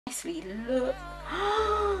Nicely, look.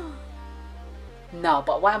 No,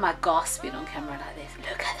 but why am I gasping on camera like this?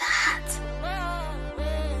 Look at that.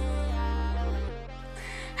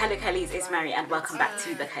 Hello curlies, it's Mary and welcome back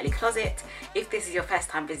to the Curly Closet. If this is your first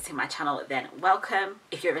time visiting my channel, then welcome.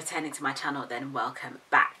 If you're returning to my channel, then welcome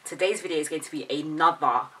back. Today's video is going to be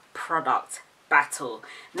another product battle.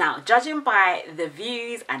 Now, judging by the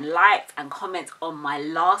views and likes and comments on my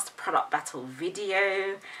last product battle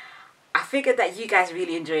video, I figured that you guys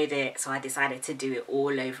really enjoyed it, so I decided to do it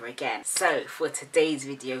all over again. So for today's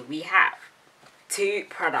video, we have two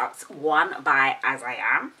products, one by As I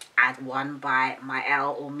Am and one by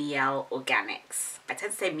Mielle or Mielle Organics. I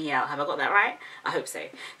tend to say Mielle, have I got that right? I hope so.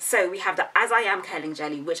 So we have the As I Am curling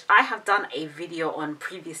jelly, which I have done a video on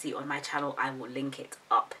previously on my channel. I will link it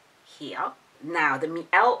up here. Now the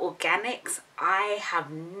Mielle Organics, I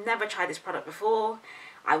have never tried this product before.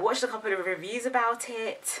 I watched a couple of reviews about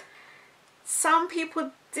it. Some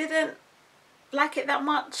people didn't like it that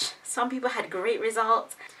much. Some people had great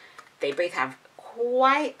results. They both have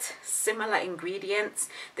quite similar ingredients.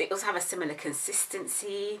 They also have a similar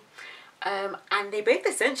consistency. And they both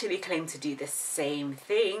essentially claim to do the same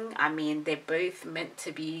thing. I mean, they're both meant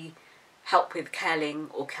to be help with curling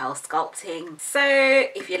or curl sculpting. So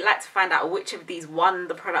if you'd like to find out which of these won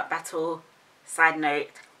the product battle, side note,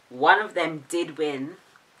 one of them did win.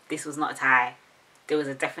 This was not a tie. There was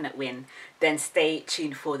a definite win. Then stay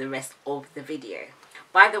tuned for the rest of the video.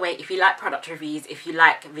 By the way, if you like product reviews, if you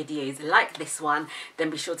like videos like this one, then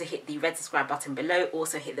be sure to hit the red subscribe button below.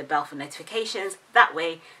 Also hit the bell for notifications. That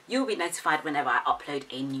way you'll be notified whenever I upload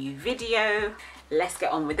a new video. Let's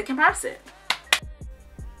get on with the comparison.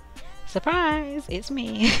 Surprise, it's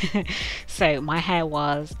me. So my hair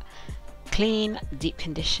was clean, deep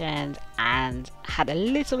conditioned, and had a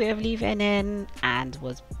little bit of leave-in in and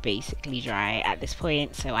was basically dry at this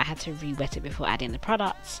point, so I had to re-wet it before adding the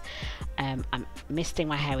products. I'm misting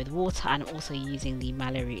my hair with water and I'm also using the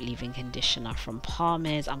Mallow Root leave-in conditioner from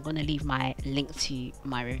Palmer's. I'm going to leave my link to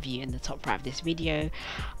my review in the top right of this video,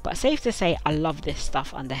 but safe to say I love this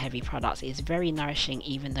stuff under heavy products. It's very nourishing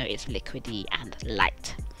even though it's liquidy and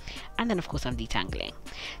light. And then of course I'm detangling.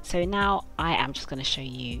 So now I am just going to show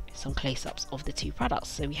you some close-ups of the two products.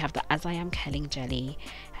 So we have the As I Am curling jelly.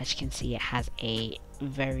 As you can see, it has a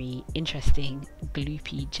very interesting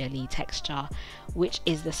gloopy jelly texture, which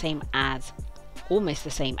is the same as, almost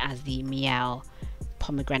the same as the Mielle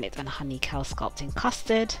Pomegranate and Honey Curl Sculpting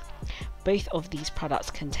Custard. Both of these products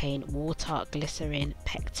contain water, glycerin,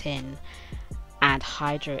 pectin and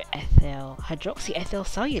hydroxyethyl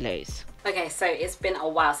cellulose. Okay, so it's been a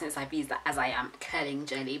while since I've used the As I Am curling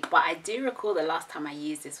jelly, but I do recall the last time I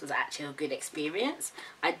used this was actually a good experience.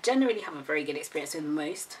 I generally have a very good experience with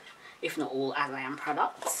most, if not all, As I Am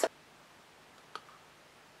products.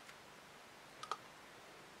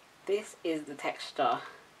 This is the texture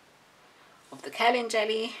of the curling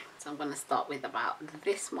jelly. So I'm going to start with about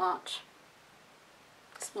this much.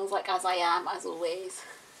 It smells like As I Am, as always.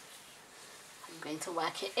 I'm going to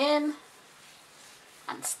work it in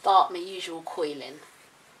and start my usual coiling.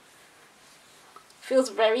 Feels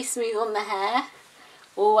very smooth on the hair.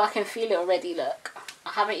 Oh, I can feel it already, look.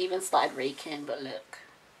 I haven't even started raking, but look.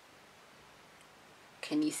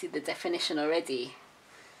 Can you see the definition already?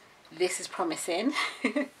 This is promising.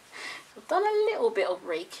 I've done a little bit of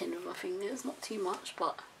raking with my fingers, not too much,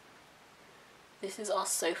 but this is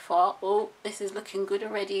us so far. Oh, this is looking good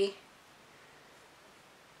already.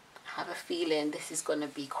 I have a feeling this is going to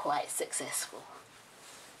be quite successful.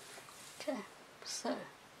 Okay, so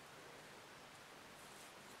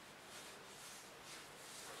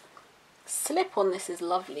slip on this is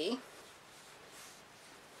lovely.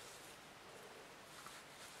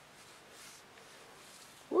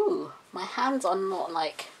 Ooh, my hands are not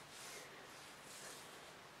like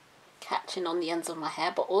catching on the ends of my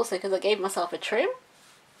hair, but also because I gave myself a trim.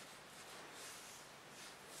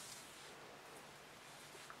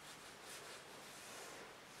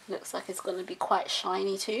 Looks like it's going to be quite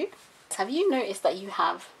shiny too. Have you noticed that you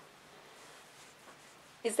have,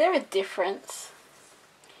 is there a difference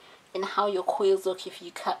in how your coils look if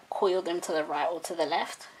you coil them to the right or to the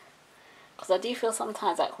left? Because I do feel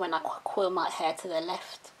sometimes like when I coil my hair to the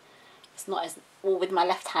left, it's not as, or with my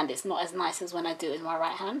left hand, it's not as nice as when I do it with my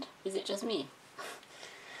right hand. Is it just me?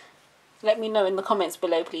 Let me know in the comments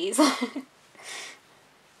below, please.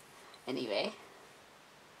 Anyway,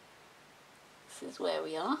 this is where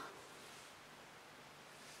we are.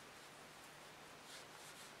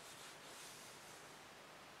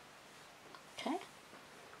 Okay.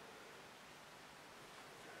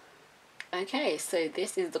 Okay, so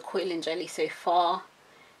this is the coiling jelly so far.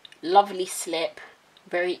 Lovely slip,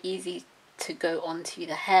 very easy to go onto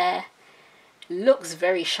the hair. Looks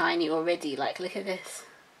very shiny already. Like, look at this.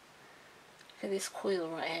 Look at this coil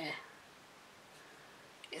right here.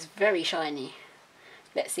 It's very shiny.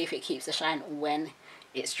 Let's see if it keeps the shine when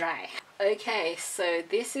it's dry. Okay, so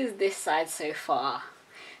this is this side so far.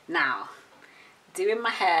 Now, doing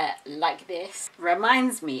my hair like this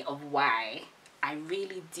reminds me of why I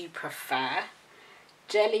really do prefer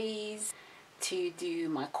jellies to do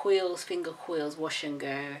my coils, finger coils, wash and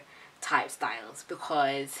go type styles,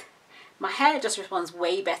 because my hair just responds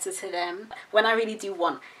way better to them. When I really do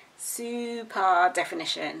want super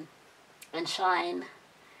definition and shine,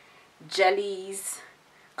 jellies,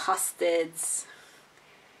 custards,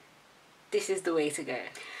 this is the way to go.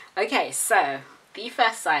 Okay, so the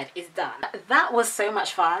first side is done. That was so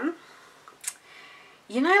much fun.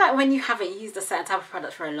 You know, like when you haven't used a certain type of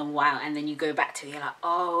product for a long while and then you go back to it, you're like,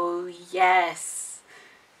 oh yes,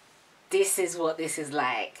 this is what this is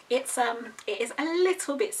like. It is a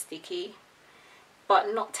little bit sticky,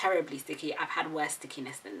 but not terribly sticky. I've had worse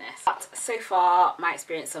stickiness than this. But so far, my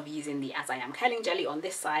experience of using the As I Am curling jelly on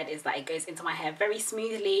this side is that it goes into my hair very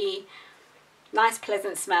smoothly. Nice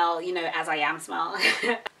pleasant smell, you know, As I Am smell.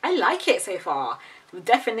 I like it so far. The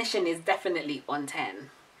definition is definitely on 10.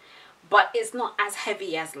 But it's not as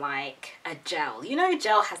heavy as like a gel. You know,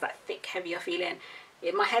 gel has that thick, heavier feeling.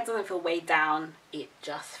 My hair doesn't feel weighed down. It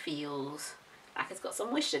just feels like it's got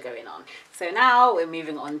some moisture going on. So now we're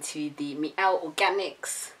moving on to the Mielle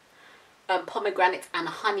Organics Pomegranate and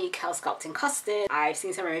Honey Curl Sculpting Custard. I've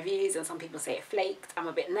seen some reviews and some people say it flaked. I'm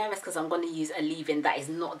a bit nervous because I'm going to use a leave-in that is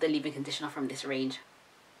not the leave-in conditioner from this range.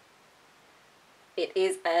 It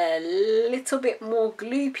is a little bit more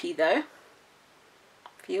gloopy though.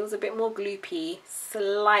 Feels a bit more gloopy,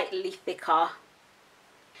 slightly thicker.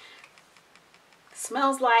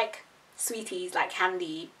 Smells like sweeties, like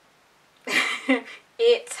candy.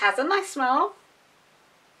 It has a nice smell.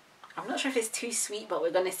 I'm not sure if it's too sweet, but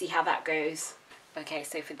we're going to see how that goes. Okay,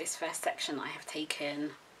 so for this first section, I have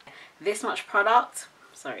taken this much product.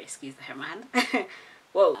 Sorry, excuse the hair in my hand.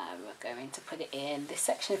 Whoa. We're going to put it in. This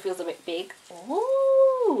section feels a bit big.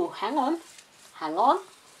 Ooh, hang on. Hang on.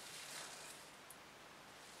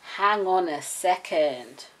 Hang on a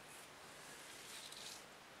second.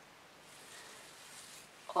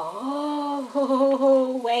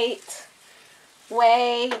 Oh, wait.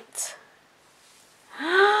 Wait.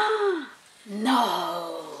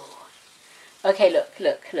 No. Okay, look.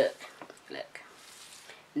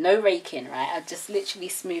 No raking, right? I just literally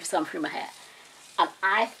smoothed some through my hair. And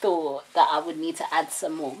I thought that I would need to add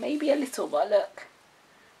some more. Maybe a little, but look.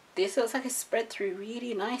 This looks like it's spread through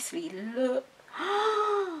really nicely. Look.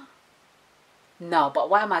 No, but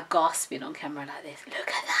why am I gasping on camera like this? Look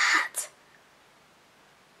at that.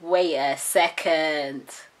 Wait a second.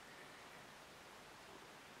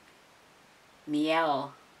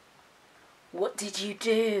 Mielle, what did you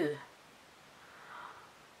do?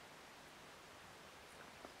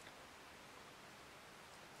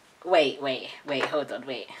 Wait, hold on,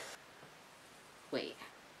 wait.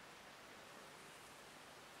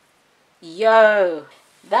 Yo,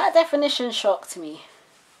 that definition shocked me.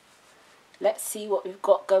 Let's see what we've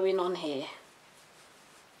got going on here.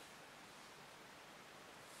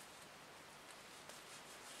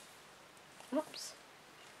 Oops.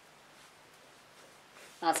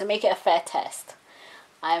 Now, to make it a fair test,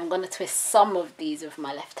 I am going to twist some of these with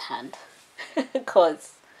my left hand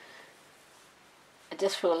because I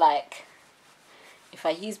just feel like if I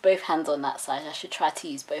use both hands on that side, I should try to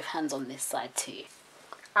use both hands on this side too.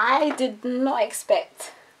 I did not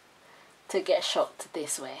expect to get shocked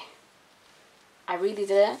this way. I really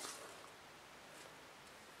didn't.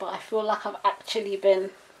 But I feel like I've actually been...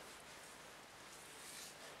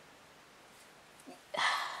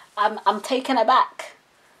 I'm taken aback.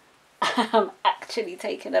 I'm actually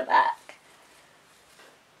taken aback.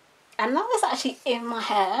 And now it's actually in my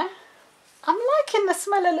hair. I'm liking the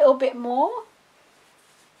smell a little bit more.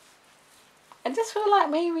 I just feel like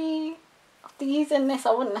maybe after using this,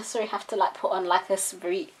 I wouldn't necessarily have to like put on like a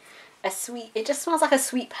sweet, it just smells like a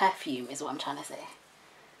sweet perfume is what I'm trying to say.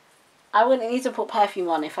 I wouldn't need to put perfume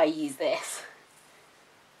on if I use this.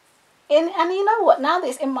 And you know what, now that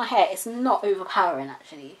it's in my hair, it's not overpowering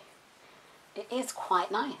actually. It is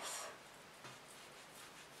quite nice.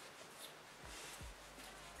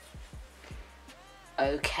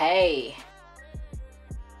 Okay.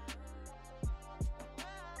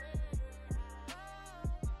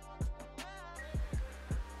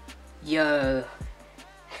 Yo.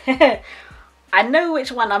 I know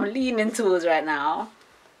which one I'm leaning towards right now,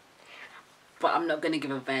 but I'm not going to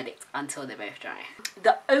give a verdict until they're both dry.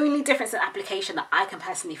 The only difference in application that I can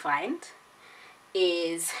personally find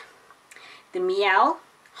is The Mielle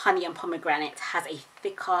Honey and Pomegranate has a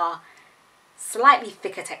thicker, slightly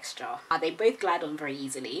thicker texture. They both glide on very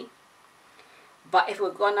easily. But if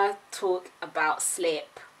we're gonna talk about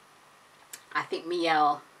slip, I think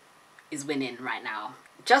Mielle is winning right now.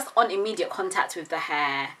 Just on immediate contact with the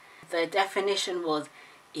hair, the definition was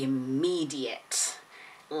immediate.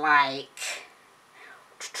 Like,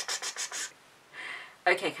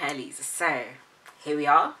 okay, curlies, so here we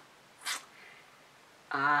are.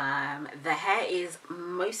 The hair is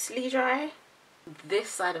mostly dry. This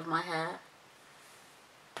side of my hair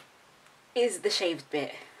is the shaved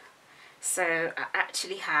bit. So I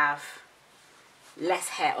actually have less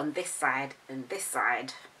hair on this side than this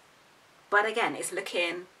side. But again, it's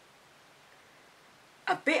looking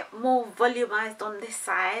a bit more volumized on this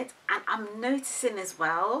side. And I'm noticing as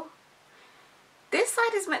well, this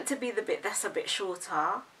side is meant to be the bit that's a bit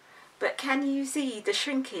shorter. But can you see the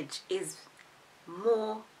shrinkage is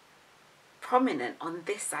more prominent on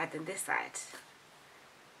this side than this side?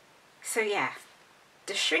 So yeah,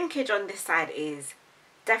 the shrinkage on this side is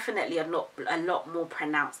definitely a lot more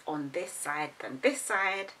pronounced on this side than this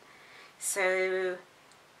side. So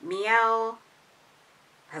Mielle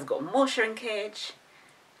has got more shrinkage,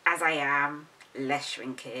 As I Am less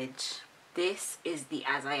shrinkage. This is the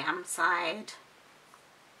As I Am side,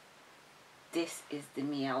 this is the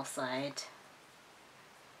Mielle side.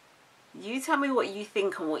 You tell me what you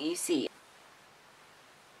think and what you see.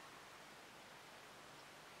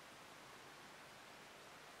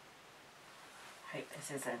 Hope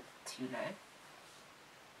this isn't too low.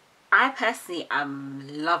 I personally am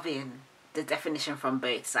loving the definition from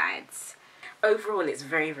both sides. Overall, it's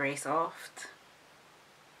very, very soft.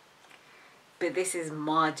 But this is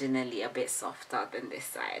marginally a bit softer than this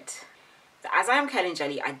side. The As I Am curling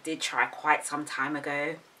jelly I did try quite some time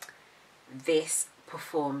ago. This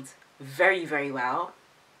performed very, very well.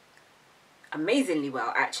 Amazingly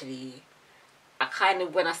well, actually. I kind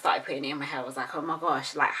of, when I started putting it in my hair, I was like, oh my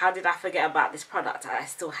gosh, like, how did I forget about this product? I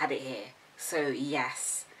still had it here. So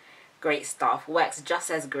yes, great stuff. Works just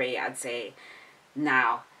as great, I'd say,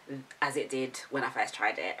 now as it did when I first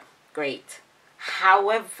tried it. Great.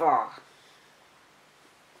 However,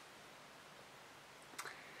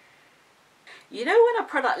 you know when a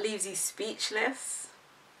product leaves you speechless?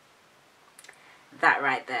 That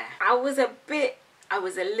right there. I was a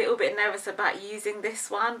little bit nervous about using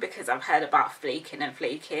this one because I've heard about flaking and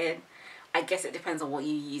flaking. I guess it depends on what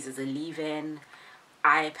you use as a leave-in.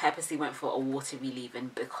 I purposely went for a watery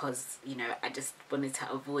leave-in because, you know, I just wanted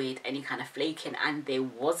to avoid any kind of flaking, and there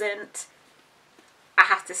wasn't. I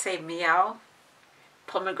have to say, Mielle,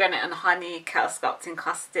 Pomegranate and Honey, Sculpting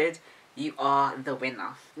Custard, you are the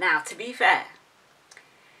winner. Now, to be fair,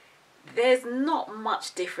 there's not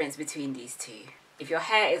much difference between these two. If your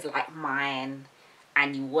hair is like mine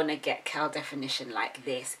and you want to get curl definition like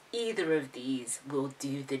this, either of these will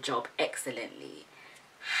do the job excellently.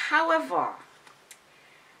 However,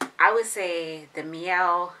 I would say the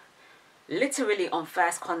Mielle, literally on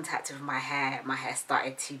first contact with my hair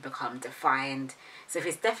started to become defined. So if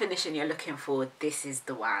it's definition you're looking for, this is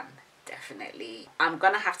the one, definitely. I'm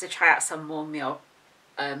gonna have to try out some more Mielle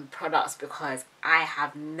products because I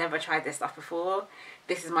have never tried this stuff before.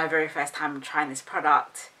 This is my very first time trying this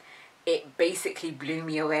product. It basically blew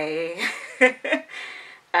me away.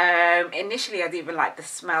 Initially I didn't even like the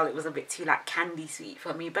smell. It was a bit too like candy sweet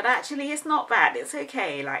for me, but actually it's not bad. It's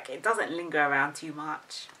okay. Like, it doesn't linger around too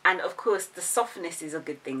much. And of course the softness is a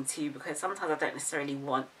good thing too, because sometimes I don't necessarily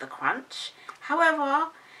want the crunch. However,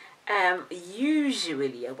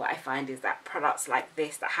 usually what I find is that products like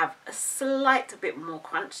this that have a slight bit more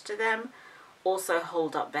crunch to them also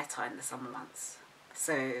hold up better in the summer months.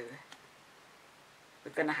 So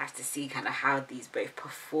we're gonna have to see kind of how these both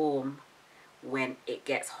perform when it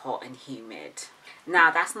gets hot and humid. Now,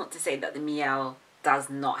 that's not to say that the Mielle does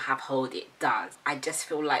not have hold. It does. I just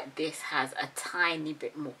feel like this has a tiny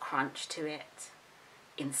bit more crunch to it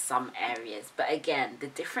in some areas, but again, the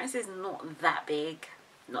difference is not that big.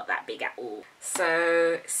 Not that big at all.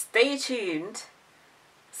 So stay tuned,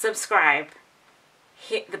 subscribe,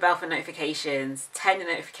 hit the bell for notifications, turn your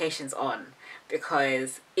notifications on,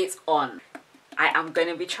 because it's on. I am going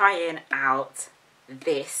to be trying out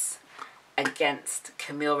this against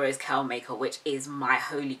Camille Rose Curl Maker, which is my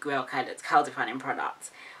holy grail curl defining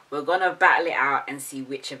product. We're going to battle it out and see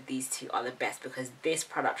which of these two are the best, because this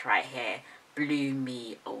product right here blew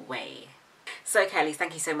me away. So curlies,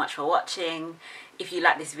 thank you so much for watching. If you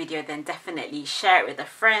like this video, then definitely share it with a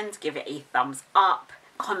friend, give it a thumbs up,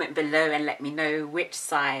 comment below and let me know which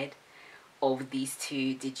side of these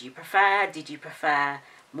two did you prefer. Did you prefer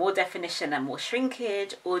more definition and more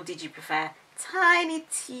shrinkage, or did you prefer tiny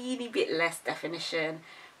teeny bit less definition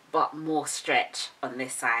but more stretch on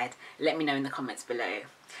this side. Let me know in the comments below.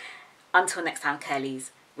 Until next time, curlies,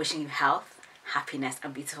 wishing you health, happiness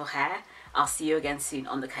and beautiful hair. I'll see you again soon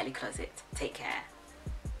on the Curly Closet. Take care.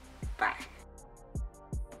 Bye.